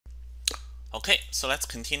Okay, so let's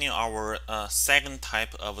continue our second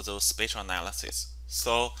type of those spatial analysis.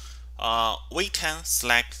 So we can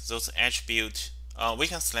select those attribute. We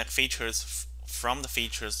can select features from the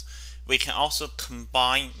features. We can also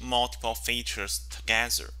combine multiple features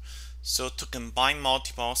together. So to combine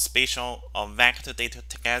multiple spatial or vector data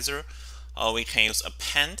together, we can use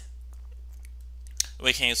append,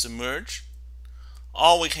 we can use merge,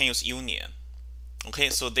 or we can use union. Okay,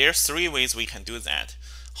 so there are three ways we can do that.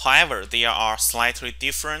 However, they are slightly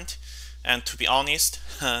different, and to be honest,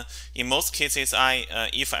 in most cases,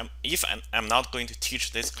 if I'm not going to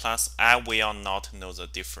teach this class, I will not know the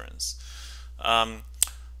difference. Um,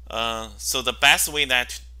 so the best way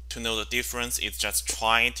that to know the difference is just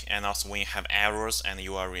try it, and also when you have errors, and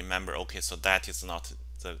you will remember, okay, so that is not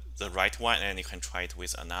the right one, and you can try it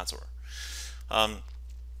with another. Um,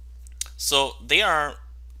 so there are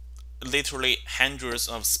literally hundreds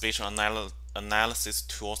of spatial analysis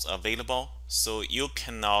tools available, so you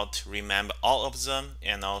cannot remember all of them,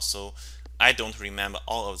 and also I don't remember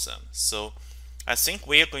all of them. So I think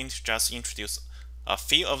we are going to just introduce a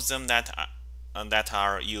few of them that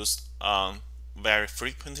are used very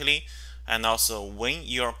frequently, and also when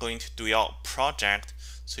you are going to do your project,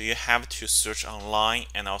 so you have to search online,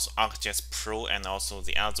 and also ArcGIS Pro and also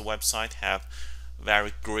the other website have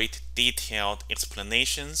very great detailed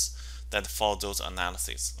explanations that for those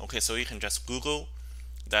analyses. Okay, so you can just Google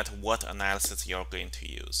that what analysis you're going to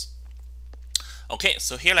use. Okay,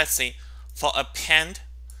 so here let's say for append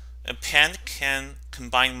can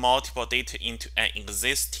combine multiple data into an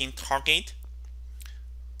existing target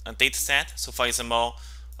data set. So for example,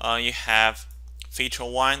 you have feature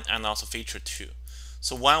 1 and also feature 2.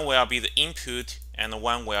 So one will be the input and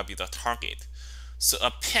one will be the target. So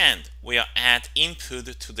append will add input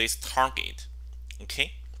to this target.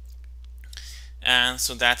 Okay, and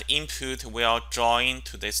so that input will join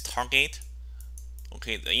to this target.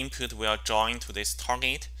 Okay, the input will join to this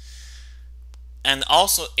target, and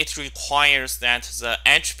also it requires that the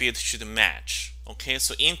attribute should match. Okay,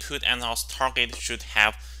 so input and also target should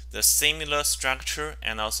have the similar structure,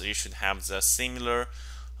 and also you should have the similar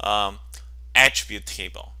attribute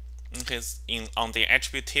table. Okay, on the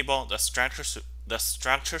attribute table, the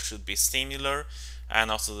structure should be similar, and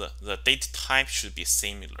also the data type should be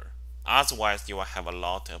similar. Otherwise, you will have a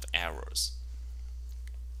lot of errors.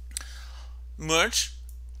 Merge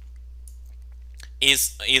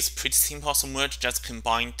is pretty simple. So merge just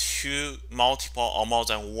combine two, multiple, or more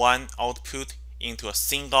than one output into a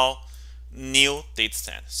single new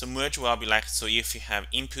dataset. So merge will be like, so if you have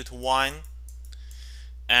input 1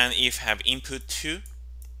 and if you have input 2,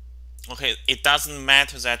 okay, it doesn't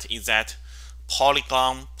matter that is that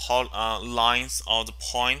polygon lines or the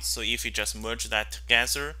points. So if you just merge that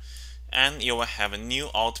together, and you will have a new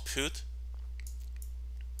output.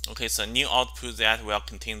 Okay, so a new output that will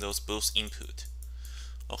contain those both input.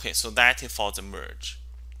 Okay, so that is for the merge.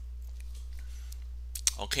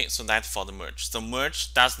 Okay, so that's for the merge. So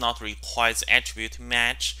merge does not require the attribute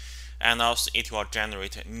match, and also it will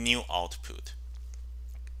generate a new output.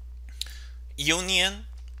 Union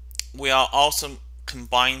will also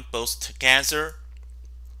combine both together.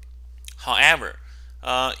 However,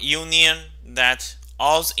 union that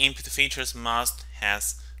all the input features must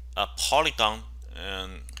has a polygon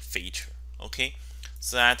feature. Okay,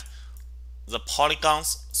 so that the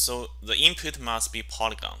polygons, so the input must be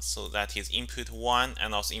polygons. So that is input 1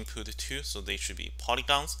 and also input 2, so they should be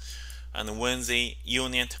polygons. And when they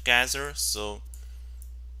union together, so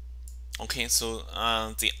okay, so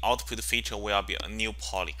the output feature will be a new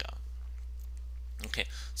polygon. Okay,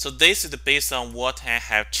 so this is based on what I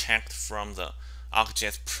have checked from the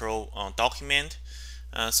ArcGIS Pro document.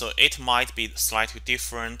 So it might be slightly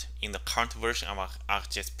different in the current version of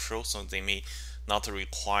ArcGIS Pro, so they may not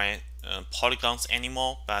require polygons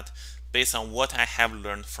anymore, but based on what I have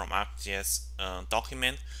learned from ArcGIS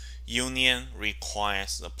document, union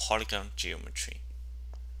requires the polygon geometry.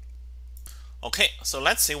 Okay, so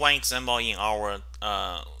let's see one example in our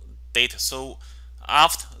data. So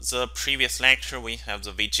after the previous lecture, we have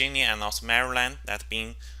the Virginia and also Maryland that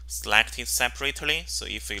being selected separately. So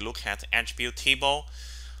if we look at the attribute table,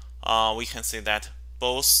 we can see that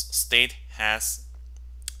both state has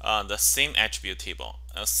the same attribute table,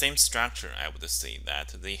 same structure. I would say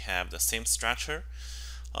that they have the same structure,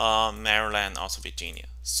 Maryland, also Virginia.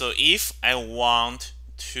 So if I want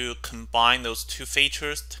to combine those two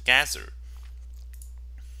features together,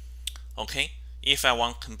 okay, if I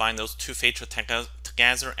want to combine those two features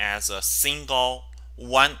together as a single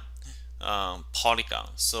one polygon,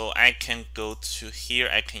 so I can go to here,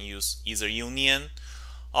 I can use either union,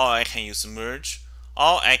 or I can use merge,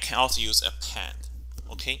 or I can also use append.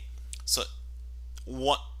 Okay, so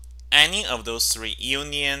what any of those three,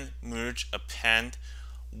 union, merge, append,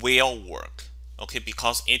 will work. Okay,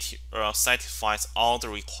 because it satisfies all the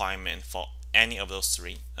requirement for any of those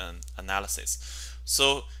three analysis.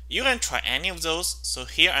 So you can try any of those. So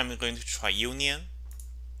here I'm going to try union.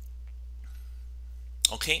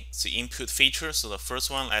 Okay, so input feature. So the first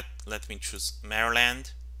one, let me choose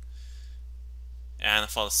Maryland. And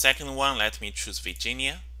for the second one, let me choose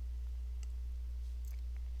Virginia.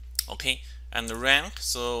 Okay, and the rank.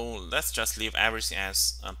 So let's just leave everything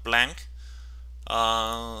as blank.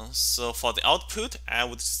 So for the output, I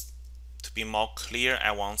would, to be more clear,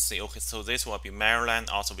 I want to say, okay, so this will be Maryland,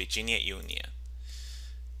 also Virginia Union.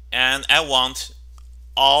 And I want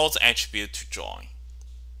all the attributes to join.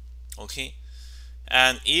 Okay,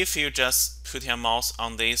 and if you just put your mouse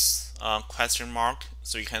on this question mark,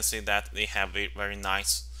 so you can see that they have a very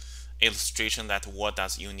nice illustration that what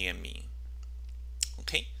does union mean.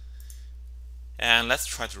 Okay, and let's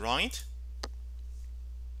try to run it.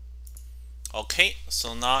 Okay,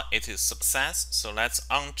 so now it is success. So let's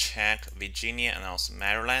uncheck Virginia and also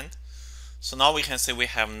Maryland. So now we can see we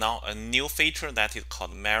have now a new feature that is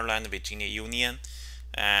called Maryland Virginia Union,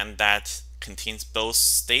 and that contains both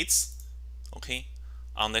states, okay,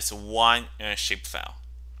 on this one shapefile.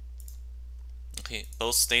 Okay,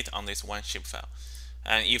 both states on this one shapefile.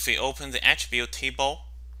 And if we open the attribute table,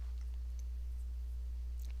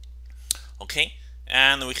 okay,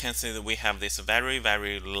 and we can see that we have this very,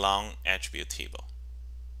 very long attribute table.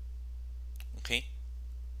 Okay,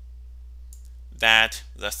 that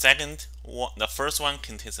the first one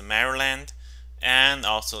contains Maryland, and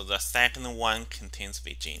also the second one contains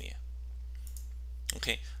Virginia.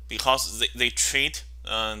 Okay, because they treat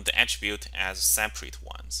the attribute as separate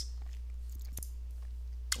ones.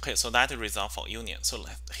 Okay, so that is the result for union. So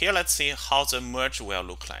here let's see how the merge will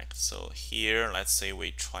look like. So here let's say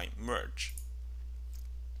we try merge,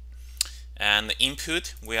 and the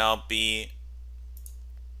input will be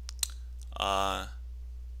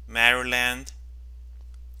Maryland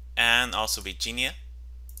and also Virginia.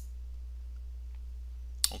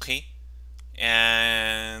 Okay,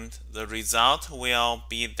 and the result will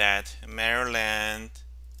be that Maryland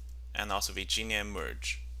and also Virginia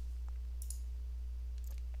merge.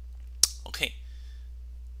 Okay,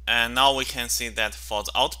 and now we can see that for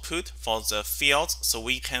the output, for the fields, so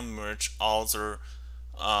we can merge all the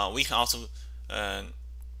we can also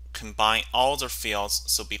combine all the fields,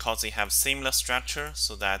 so because they have similar structure,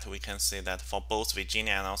 so that we can say that for both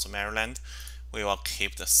Virginia and also Maryland, we will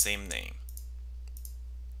keep the same name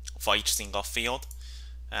for each single field.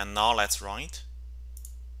 And now let's run it.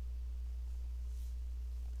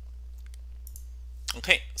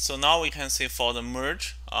 Okay, so now we can see for the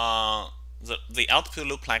merge, the output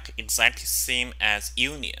look like exactly same as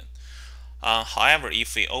union. However,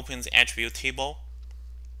 if we open the attribute table,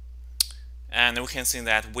 and we can see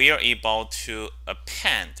that we are able to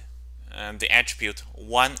append the attribute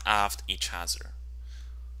one after each other.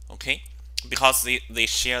 Okay, because they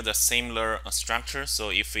share the similar structure. So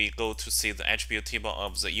if we go to see the attribute table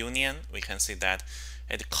of the union, we can see that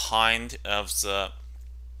it kind of the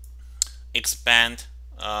expand.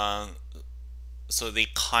 So they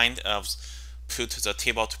kind of put the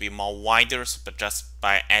table to be more wider, but just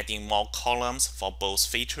by adding more columns for both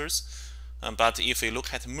features. But if we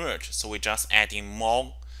look at merge, so we're just adding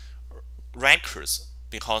more records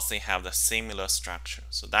because they have the similar structure.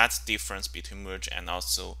 So that's the difference between merge and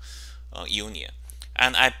also union.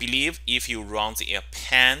 And I believe if you run the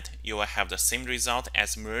append, you will have the same result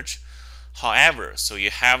as merge. However, so you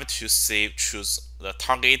have to choose the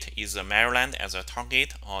target, either Maryland as a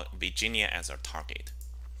target or Virginia as a target.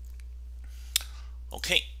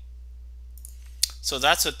 Okay, so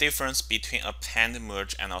that's the difference between append,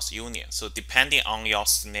 merge, and also union. So depending on your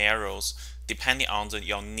scenarios, depending on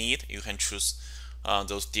your need, you can choose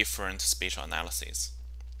those different spatial analyses.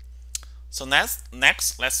 So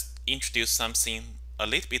next, let's introduce something a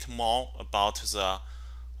little bit more about the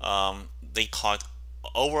they call it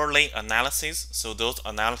overlay analysis. So those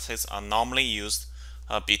analyses are normally used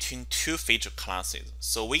between two feature classes.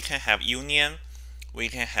 So we can have union, we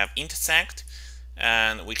can have intersect,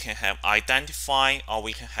 and we can have identify, or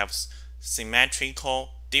we can have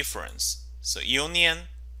symmetrical difference. So union,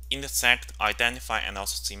 intersect, identify, and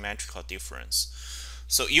also symmetrical difference.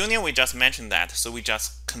 So union, we just mentioned that. So we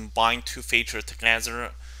just combine two features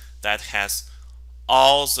together that has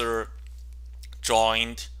all the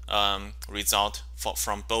joined result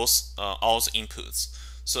from both all the inputs.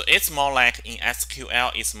 So it's more like in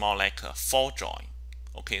SQL, it's more like a for join.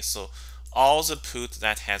 Okay, so all the put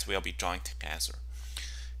that has will be joined together.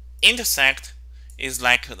 Intersect is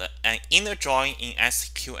like an inner join in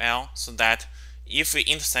SQL, so that if we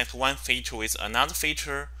intersect one feature with another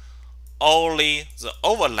feature, only the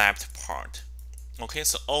overlapped part. Okay,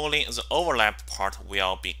 so only the overlapped part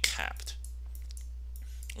will be kept.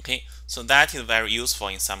 Okay, so that is very useful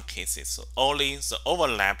in some cases. So only the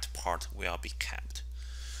overlapped part will be kept.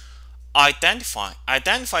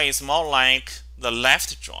 Identify is more like the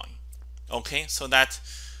left join. Okay, so that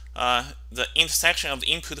the intersection of the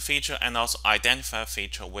input feature and also identifier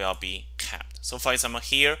feature will be kept. So for example,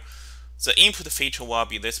 here the input feature will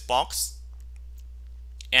be this box,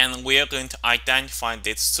 and we are going to identify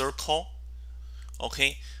this circle.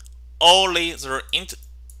 Okay, only the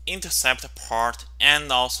intercept part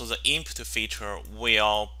and also the input feature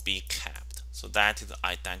will be kept. So that is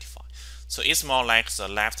identify. So it's more like the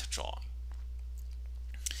left join.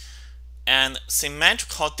 And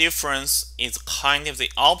symmetrical difference is kind of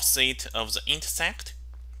the opposite of the intersect.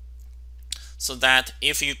 So that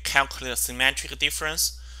if you calculate a symmetric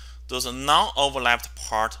difference, those non-overlapped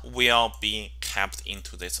part will be kept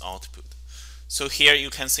into this output. So here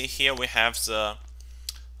you can see here we have the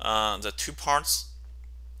two parts.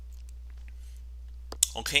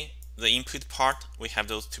 Okay, the input part, we have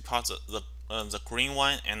those two parts, the green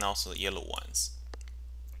one and also the yellow ones.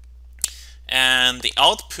 And the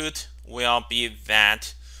output will be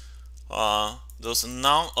that those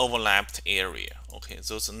non-overlapped area. Okay,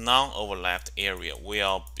 those non-overlapped area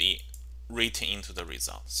will be written into the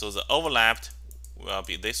result. So the overlapped will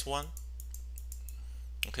be this one.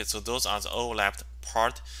 Okay, so those are the overlapped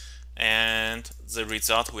part, and the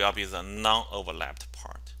result will be the non-overlapped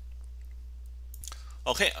part.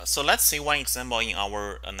 Okay, so let's see one example in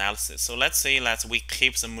our analysis. So let's say we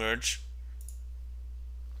keep the merge.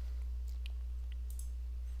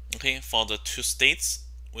 Okay, for the two states,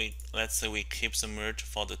 let's say we keep the merge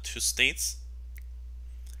for the two states,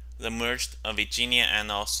 the merged Virginia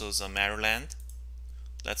and also the Maryland.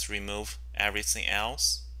 Let's remove everything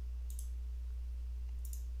else.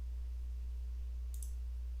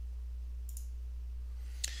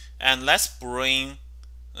 And let's bring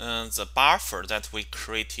the buffer that we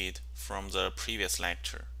created from the previous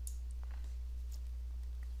lecture.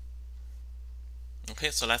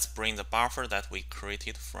 Okay, so let's bring the buffer that we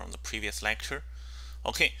created from the previous lecture.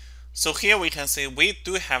 Okay, so here we can see we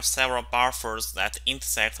do have several buffers that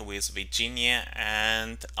intersect with Virginia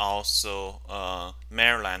and also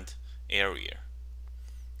Maryland area.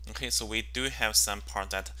 Okay, so we do have some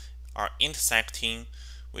parts that are intersecting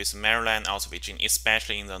with Maryland, also Virginia,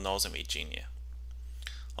 especially in the northern Virginia.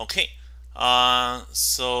 Okay,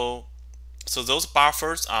 so those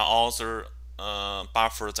buffers are also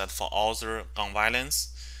buffers that for other gun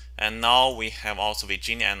violence, and now we have also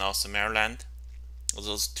Virginia and also Maryland,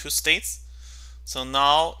 those two states. So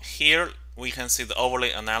now here we can see the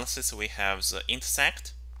overlay analysis. We have the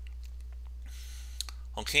intersect.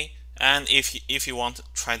 Okay, and if you want to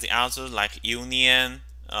try the other like union,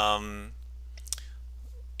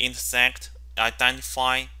 intersect,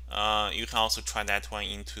 identify, you can also try that one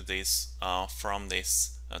into this from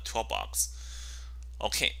this toolbox.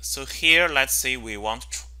 Okay, so here let's say we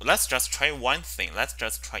want let's just try one thing. Let's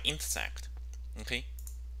just try intersect. Okay,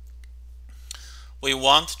 we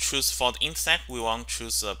want to choose for the intersect, we want to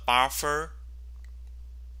choose a buffer.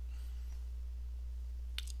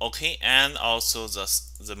 Okay, and also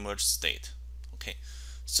the merge state. Okay,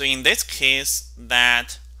 so in this case,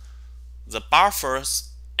 that the buffers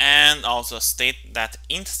and also state that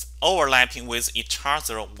overlapping with each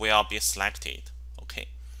other will be selected. Okay,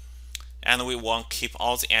 and we want to keep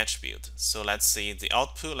all the attributes. So let's see the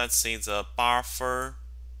output. Let's see the buffer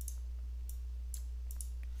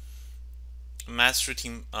master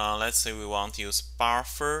team. Let's say we want to use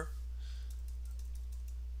buffer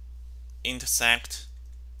intersect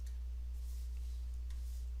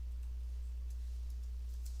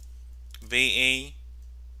VA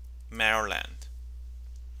Maryland.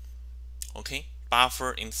 Okay,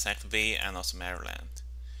 buffer intersect VA and also Maryland.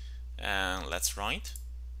 And let's write.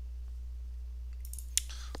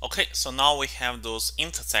 Okay, so now we have those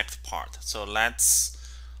intersect part. So let's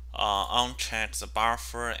uncheck the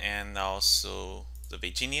buffer and also the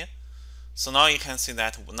Virginia. So now you can see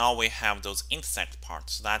that now we have those intersect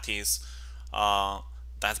parts. That is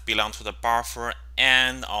that belong to the buffer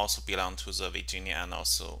and also belong to the Virginia and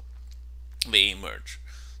also VA merge.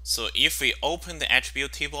 So if we open the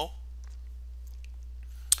attribute table,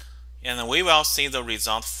 and we will see the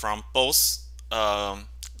result from both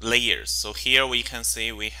layers. So here we can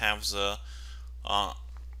see we have the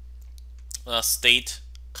state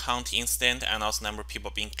count incident and also number of people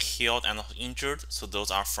being killed and injured. So those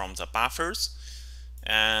are from the buffers.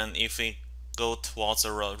 And if we go towards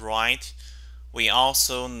the right, We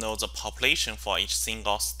also know the population for each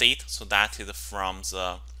single state, so that is from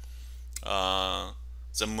the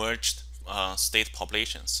merged state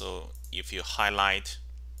population. So if you highlight,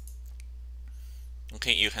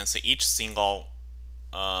 okay, you can see each single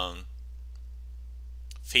um,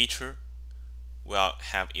 feature will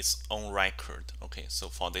have its own record. Okay, so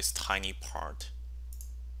for this tiny part,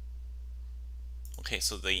 okay,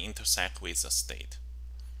 so they intersect with the state.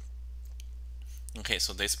 Okay,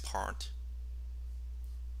 so this part.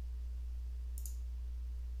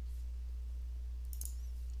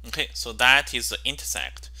 Okay, so that is the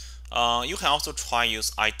intersect. You can also try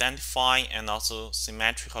use identify and also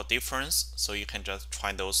symmetrical difference. So you can just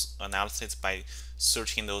try those analysis by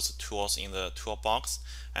searching those tools in the toolbox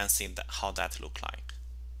and see how that look like.